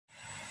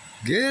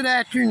Good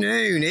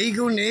afternoon,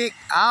 Eagle Nick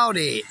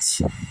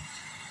Audit.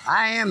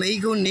 I am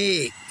Eagle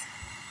Nick,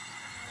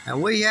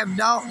 and we have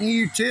Dalton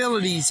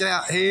Utilities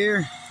out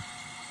here.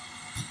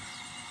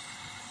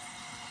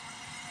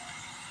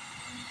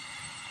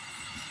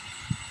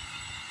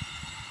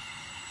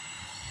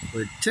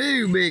 With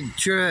two big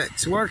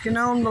trucks working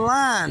on the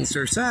lines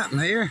or something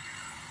here.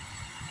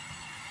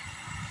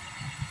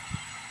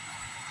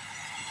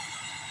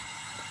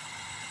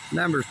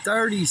 Number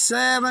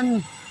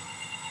 37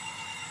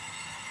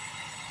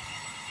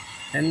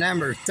 and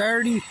number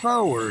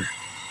 34.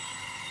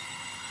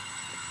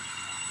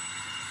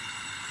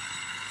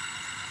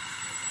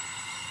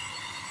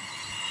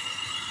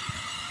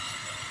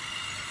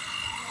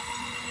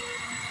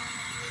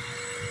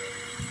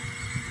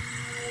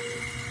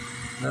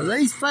 Now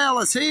these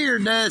fellas here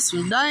does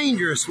some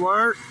dangerous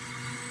work.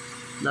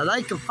 Now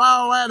they can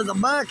fall out of the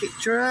bucket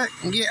truck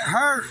and get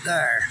hurt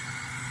there.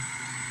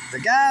 The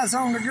guys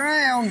on the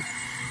ground,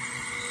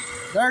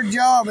 their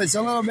job is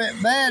a little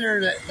bit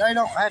better, that they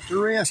don't have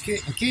to risk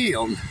getting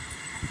killed.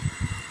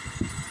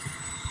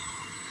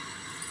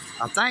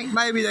 I think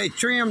maybe they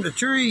trimmed the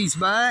trees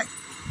back.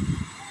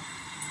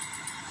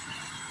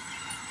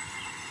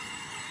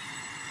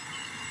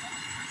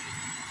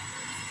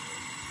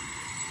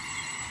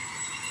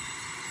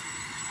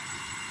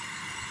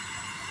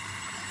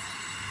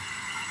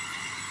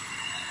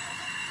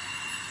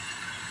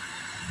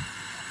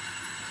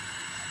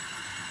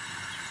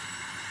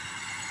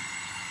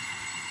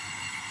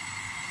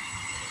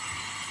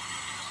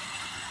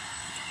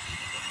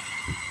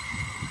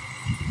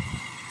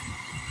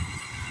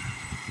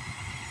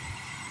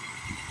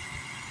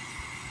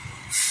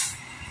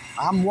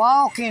 I'm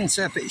walking,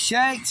 so if it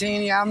shakes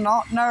any, I'm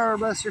not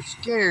nervous or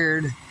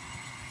scared.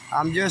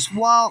 I'm just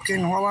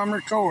walking while I'm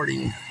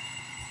recording.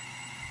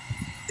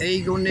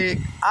 Eagle Nick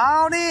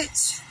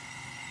Audits.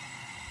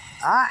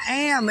 I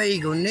am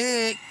Eagle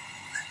Nick,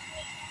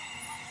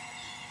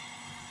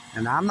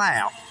 and I'm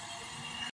out.